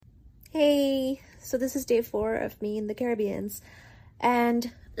Hey, so this is day 4 of me in the Caribbeans, and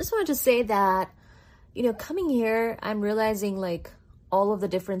I just wanted to say that, coming here, I'm realizing like all of the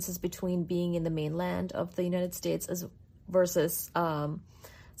differences between being in the mainland of the United States as versus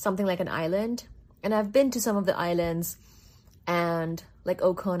something like an island. And I've been to some of the islands and like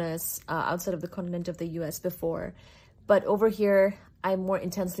Oconus outside of the continent of the US before, but over here, I more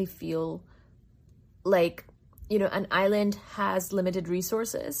intensely feel like an island has limited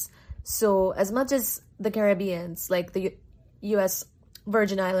resources. So as much as the Caribbeans, like the US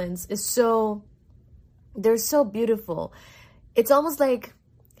Virgin Islands they're so beautiful. It's almost like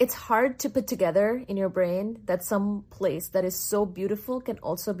it's hard to put together in your brain that some place that is so beautiful can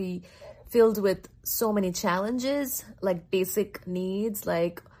also be filled with so many challenges, like basic needs,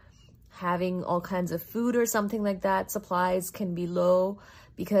 like having all kinds of food or something like that. Supplies can be low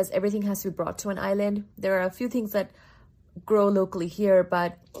because everything has to be brought to an island. There are a few things that grow locally here,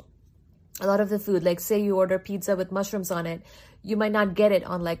 but a lot of the food, like say you order pizza with mushrooms on it, you might not get it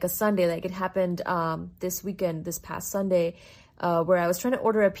on like a Sunday. Like it happened this past Sunday, where I was trying to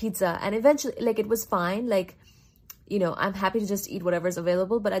order a pizza and eventually like it was fine. Like, I'm happy to just eat whatever's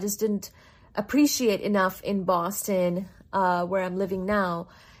available, but I just didn't appreciate enough in Boston, where I'm living now,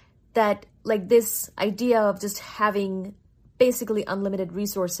 that like this idea of just having basically unlimited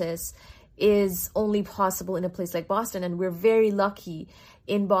resources is only possible in a place like Boston. And we're very lucky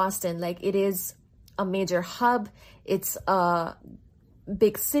in Boston. Like it is a major hub. It's a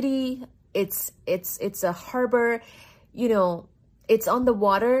big city. It's a harbor, it's on the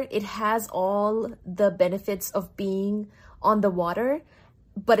water. It has all the benefits of being on the water,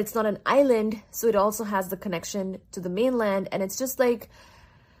 but it's not an island. So it also has the connection to the mainland. And it's just like,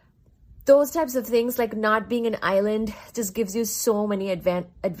 those types of things, like not being an island just gives you so many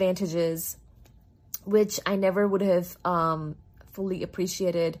advantages, which I never would have fully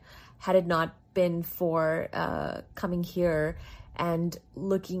appreciated had it not been for coming here and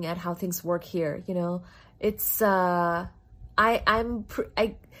looking at how things work here. It's I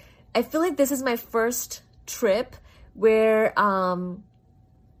feel like this is my first trip where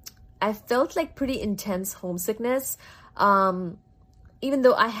I felt like pretty intense homesickness. Even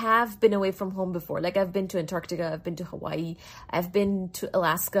though I have been away from home before, like I've been to Antarctica, I've been to Hawaii, I've been to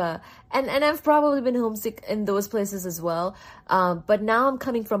Alaska, and I've probably been homesick in those places as well. But now I'm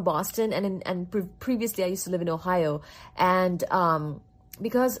coming from Boston, and previously I used to live in Ohio, and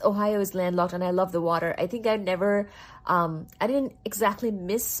because Ohio is landlocked and I love the water, I think I didn't exactly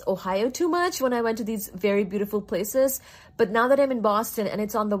miss Ohio too much when I went to these very beautiful places. But now that I'm in Boston and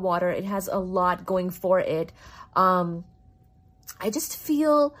it's on the water, it has a lot going for it. I just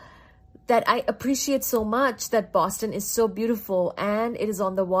feel that I appreciate so much that Boston is so beautiful and it is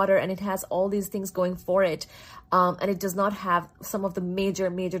on the water and it has all these things going for it. And it does not have some of the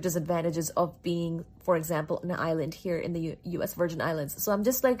major disadvantages of being, for example, an island here in the US Virgin Islands. So I'm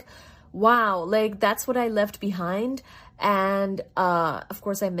just like, wow, like that's what I left behind. And of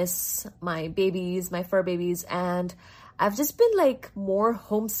course I miss my babies, my fur babies, and I've just been like more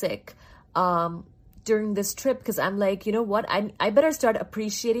homesick during this trip, because I'm like, you know what, I better start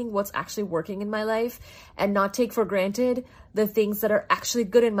appreciating what's actually working in my life and not take for granted the things that are actually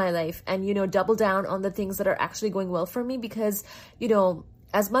good in my life, and double down on the things that are actually going well for me. Because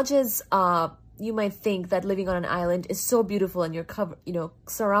as much as you might think that living on an island is so beautiful and you're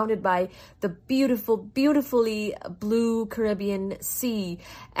surrounded by the beautifully blue Caribbean Sea,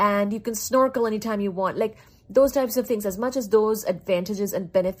 and you can snorkel anytime you want, like those types of things, as much as those advantages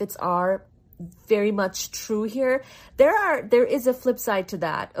and benefits are very much true here, there is a flip side to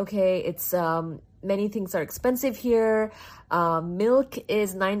that. Okay, it's many things are expensive here. Milk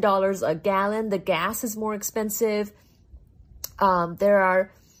is $9 a gallon. The gas is more expensive. There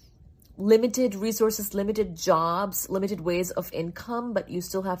are limited resources, limited jobs, limited ways of income, but you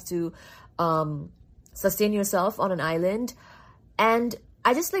still have to sustain yourself on an island. And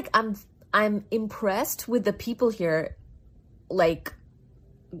I just like, I'm impressed with the people here. Like,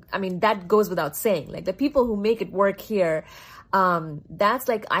 I mean, that goes without saying, like the people who make it work here, that's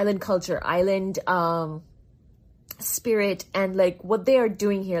like island culture, island spirit, and like what they are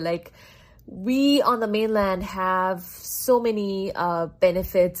doing here. Like we on the mainland have so many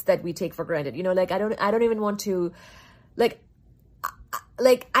benefits that we take for granted, like I don't even want to, like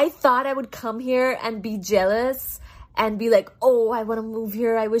I thought I would come here and be jealous and be like, oh, I want to move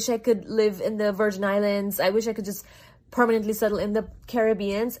here. I wish I could live in the Virgin Islands. I wish I could just permanently settle in the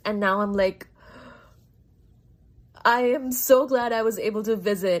Caribbeans. And now I'm like, I am so glad I was able to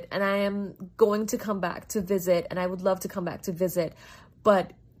visit, and I am going to come back to visit, and I would love to come back to visit,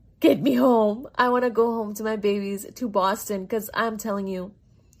 but get me home. I want to go home to my babies, to Boston, because I'm telling you,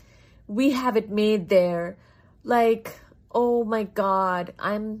 we have it made there. Like, oh my God,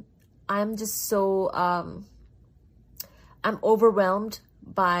 I'm just so, I'm overwhelmed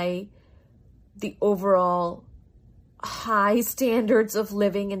by the overall high standards of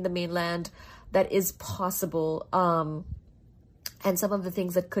living in the mainland that is possible. And some of the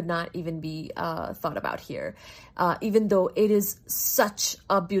things that could not even be thought about here, even though it is such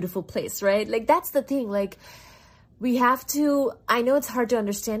a beautiful place, right? Like, that's the thing. Like, we have to, I know it's hard to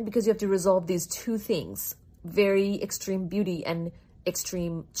understand because you have to resolve these two things, very extreme beauty and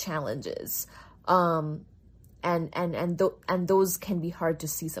extreme challenges. And those can be hard to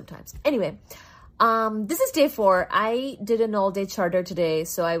see sometimes. Anyway, this is day 4. I did an all-day charter today,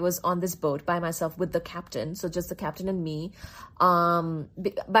 so I was on this boat by myself with the captain, so just the captain and me,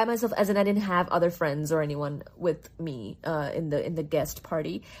 by myself, as in I didn't have other friends or anyone with me in the guest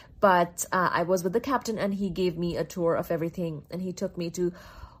party, but I was with the captain, and he gave me a tour of everything, and he took me to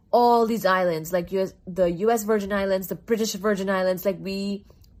all these islands, like the US Virgin Islands, the British Virgin Islands. Like, we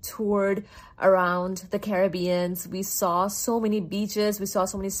toured around the Caribbean. We saw so many beaches, we saw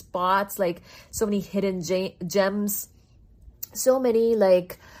so many spots, like so many hidden gems, so many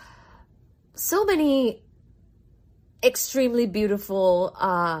extremely beautiful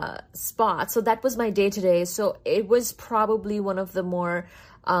spots. So that was my day today. So it was probably one of the more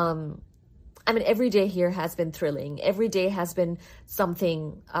I mean, every day here has been thrilling. Every day has been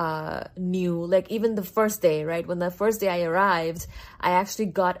something new. Like, even the first day, right? When the first day I arrived, I actually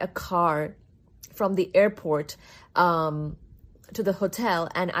got a car from the airport to the hotel,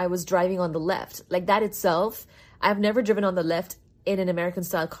 and I was driving on the left. Like, that itself, I've never driven on the left in an American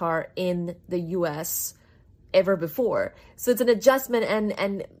style car in the US ever before. So it's an adjustment,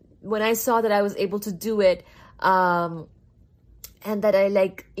 and when I saw that I was able to do it, and that I,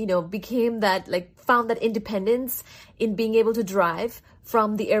 like, you know, became that, like, found that independence in being able to drive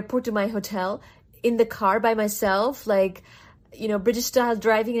from the airport to my hotel in the car by myself, like, you know, British style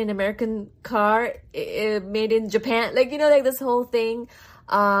driving in an American car made in Japan, like, you know, like this whole thing.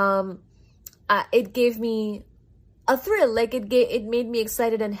 It gave me a thrill. Like, it made me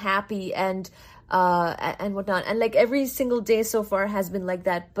excited and happy and whatnot. And like, every single day so far has been like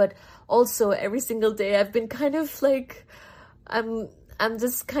that. But also every single day I've been kind of like, I'm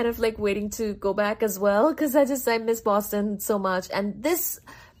just kind of like waiting to go back as well, because I miss Boston so much. And that's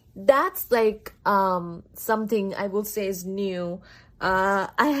like something I will say is new. I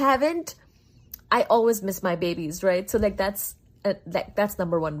always miss my babies, right? So like that's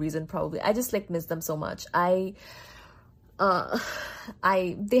number one reason probably. I just like miss them so much. They have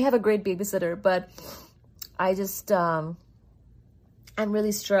a great babysitter, but I just I'm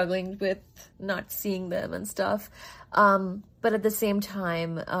really struggling with not seeing them and stuff. But at the same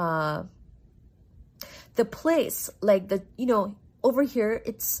time, the place, like you know, over here,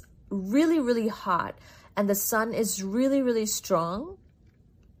 it's really, really hot and the sun is really, really strong.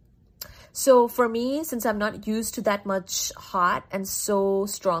 So for me, since I'm not used to that much hot and so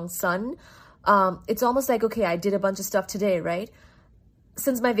strong sun, it's almost like, okay, I did a bunch of stuff today, right?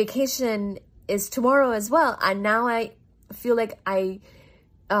 Since my vacation is tomorrow as well, and now I feel like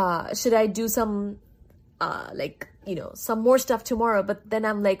should I do some, like, you know, some more stuff tomorrow? But then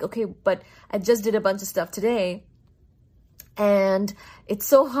I'm like, okay, but I just did a bunch of stuff today and it's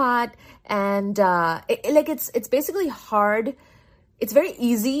so hot, and it's basically hard. It's very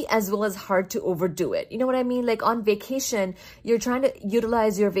easy as well as hard to overdo it. You know what I mean? Like, on vacation, you're trying to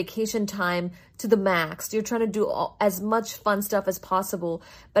utilize your vacation time to the max. You're trying to do as much fun stuff as possible.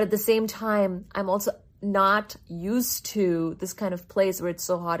 But at the same time, I'm also not used to this kind of place where it's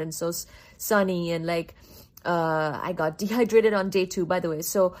so hot and so sunny, and like, I got dehydrated on day 2, by the way.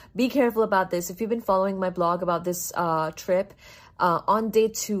 So be careful about this. If you've been following my blog about this trip, on day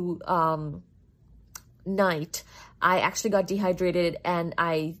 2 night, I actually got dehydrated and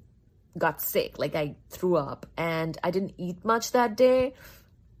I got sick. Like, I threw up, and I didn't eat much that day.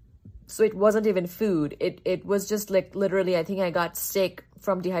 So it wasn't even food. It was just like, literally, I think I got sick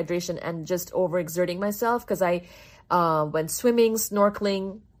from dehydration and just overexerting myself, because I went swimming,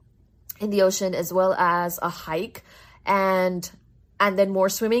 snorkeling in the ocean, as well as a hike, and then more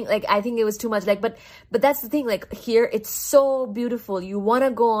swimming. Like, I think it was too much. Like, but that's the thing. Like, here, it's so beautiful. You want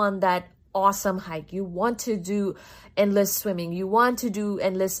to go on that awesome hike. You want to do endless swimming. You want to do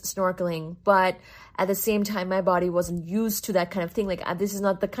endless snorkeling. But at the same time, my body wasn't used to that kind of thing. Like, this is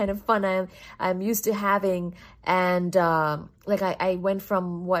not the kind of fun I'm used to having. And like, I went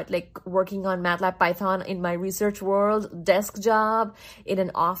from working on MATLAB Python in my research world, desk job, in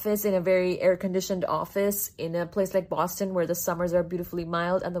an office, in a very air-conditioned office, in a place like Boston where the summers are beautifully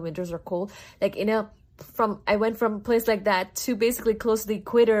mild and the winters are cold. Like, in a I went from a place like that to basically close to the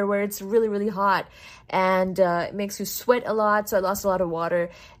equator where it's really, really hot, and it makes you sweat a lot. So I lost a lot of water,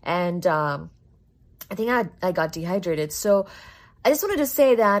 and I think I got dehydrated. So I just wanted to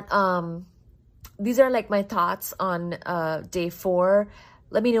say that these are like my thoughts on day 4.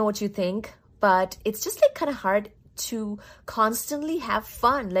 Let me know what you think. But it's just like kind of hard to constantly have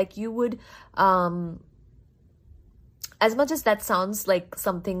fun. Like you would, as much as that sounds like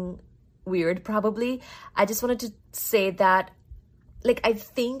something weird, probably, I just wanted to say that, like, I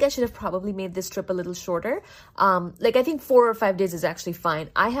think I should have probably made this trip a little shorter. Like, I think 4 or 5 days is actually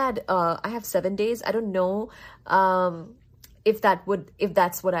fine. I have 7 days. I don't know, if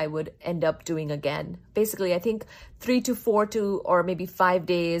that's what I would end up doing again. Basically, I think 3 to 4 or maybe 5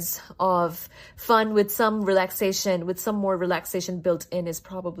 days of fun with some relaxation, with some more relaxation built in, is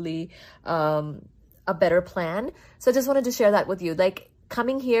probably a better plan. So I just wanted to share that with you. Like,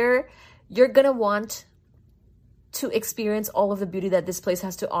 coming here, you're gonna want to experience all of the beauty that this place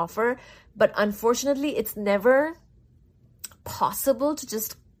has to offer, but unfortunately, it's never possible to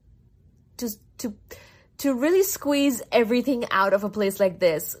just to really squeeze everything out of a place like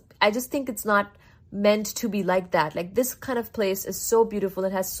this. I just think it's not meant to be like that. Like, this kind of place is so beautiful.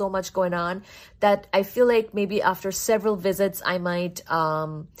 It has so much going on that I feel like maybe after several visits, I might,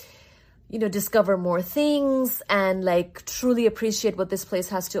 discover more things and like truly appreciate what this place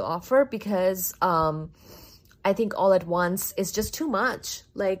has to offer, because I think all at once is just too much.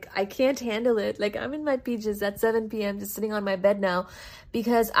 Like, I can't handle it. Like, I'm in my PJs at 7 p.m. just sitting on my bed now,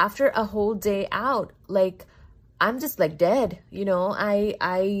 because after a whole day out, like, I'm just like dead,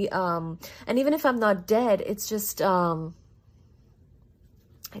 and even if I'm not dead, it's just, I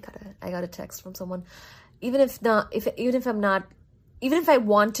got a text from someone. Even if I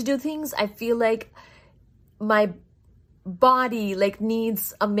want to do things, I feel like my body like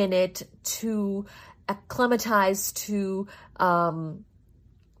needs a minute to acclimatize to not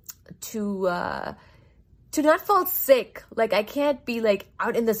fall sick. Like, I can't be like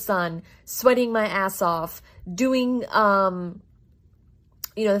out in the sun, sweating my ass off, doing the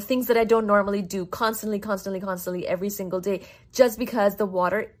things that I don't normally do constantly every single day, just because the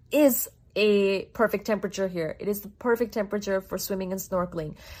water is a perfect temperature here. It is the perfect temperature for swimming and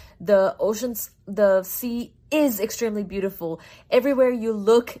snorkeling. The sea is extremely beautiful. Everywhere you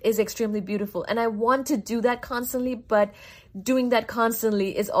look is extremely beautiful. And I want to do that constantly, but doing that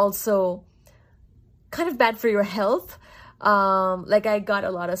constantly is also kind of bad for your health. Like, I got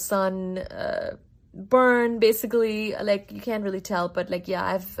a lot of sun burn, basically. Like, you can't really tell, but like, yeah,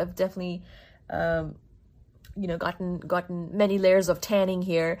 I've definitely gotten many layers of tanning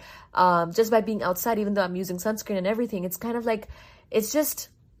here, just by being outside, even though I'm using sunscreen and everything. It's kind of like, it's just,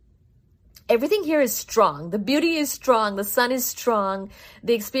 everything here is strong. The beauty is strong. The sun is strong.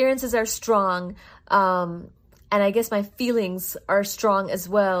 The experiences are strong. And I guess my feelings are strong as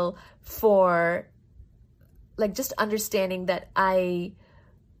well, for like just understanding that I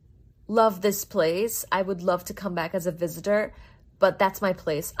love this place. I would love to come back as a visitor, but that's my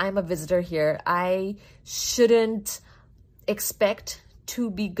place. I'm a visitor here. I shouldn't expect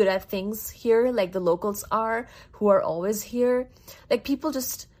to be good at things here like the locals are, who are always here. Like, people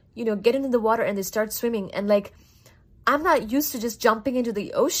just, get into the water and they start swimming, and like, I'm not used to just jumping into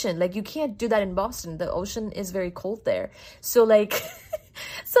the ocean. Like, you can't do that in Boston. The ocean is very cold there. So like,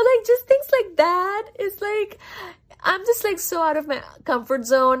 just things like that. It's like, I'm just like so out of my comfort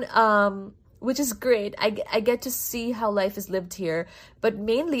zone, which is great. I get to see how life is lived here. But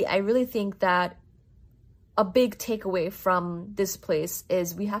mainly, I really think that a big takeaway from this place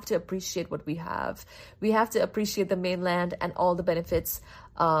is we have to appreciate what we have. We have to appreciate the mainland and all the benefits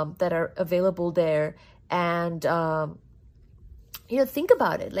that are available there. And, think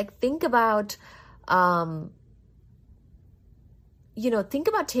about it. Like, think about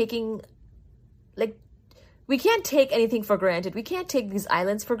taking, like, we can't take anything for granted. We can't take these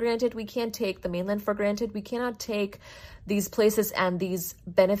islands for granted. We can't take the mainland for granted. We cannot take these places and these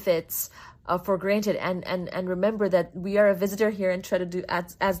benefits for granted, and remember that we are a visitor here, and try to do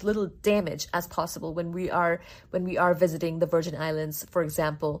as little damage as possible when we are visiting the Virgin Islands, for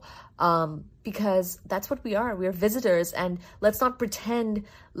example, because that's what we are. We are visitors, and let's not pretend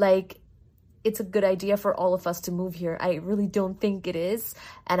like it's a good idea for all of us to move here. I really don't think it is,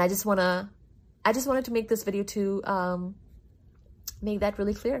 and I just wanted to make this video to make that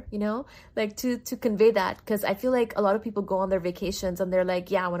really clear, like to convey that, because I feel like a lot of people go on their vacations and they're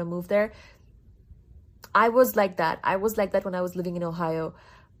like, yeah, I want to move there. I was like that. I was like that when I was living in Ohio,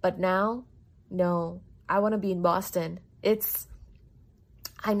 but now, no, I want to be in Boston.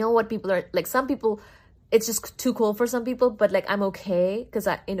 I know what people are like. Some people it's just too cold for some people, but like I'm okay because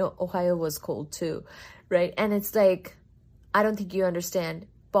Ohio was cold too, right? And it's like, I don't think you understand.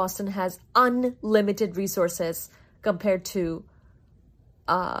 Boston has unlimited resources compared to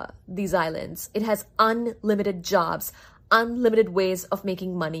these islands. It has unlimited jobs, unlimited ways of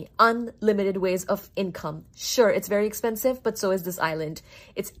making money, unlimited ways of income. Sure, it's very expensive, but so is this island.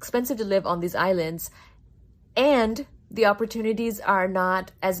 It's expensive to live on these islands, and the opportunities are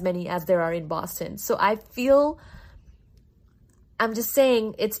not as many as there are in Boston. So I'm just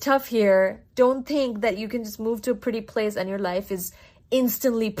saying, it's tough here. Don't think that you can just move to a pretty place and your life is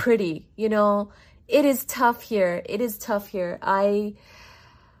instantly pretty, you know? It is tough here. It is tough here.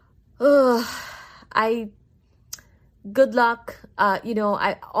 Good luck.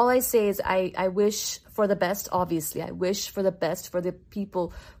 All I say is I wish for the best, obviously. I wish for the best for the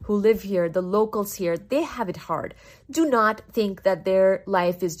people who live here, the locals here. They have it hard. Do not think that their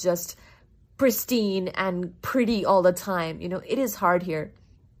life is just pristine and pretty all the time. You know, it is hard here.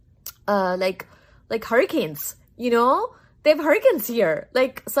 Like hurricanes, you know? They have hurricanes here.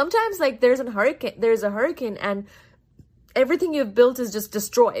 Like sometimes like there's a hurricane and everything you've built is just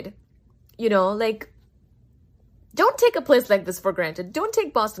destroyed. You know, like, don't take a place like this for granted. Don't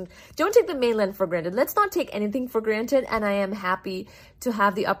take Boston. Don't take the mainland for granted. Let's not take anything for granted. And I am happy to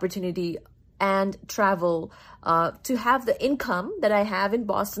have the opportunity and travel, to have the income that I have in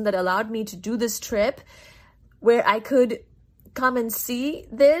Boston that allowed me to do this trip where I could come and see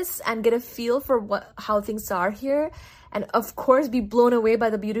this and get a feel for how things are here. And of course, be blown away by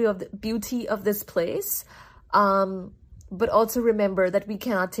the beauty of this place. But also remember that we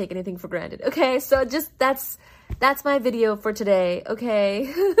cannot take anything for granted. Okay, so just that's my video for today.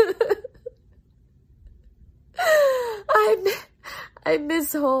 Okay. I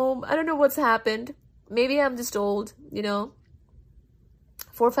miss home. I don't know what's happened. Maybe I'm just old, you know.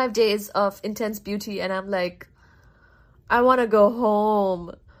 4 or 5 days of intense beauty and I'm like, I want to go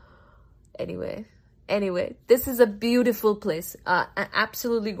home. Anyway, this is a beautiful place, an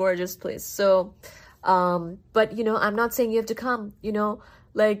absolutely gorgeous place. So, but you know, I'm not saying you have to come, you know,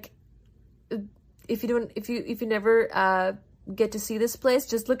 like if you never get to see this place,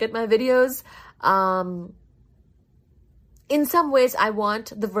 just look at my videos. In some ways, I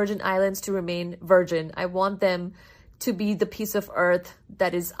want the Virgin Islands to remain virgin. I want them to be the piece of earth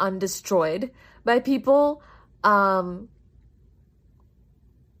that is undestroyed by people. But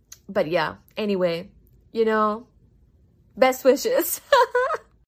yeah, anyway, you know, best wishes.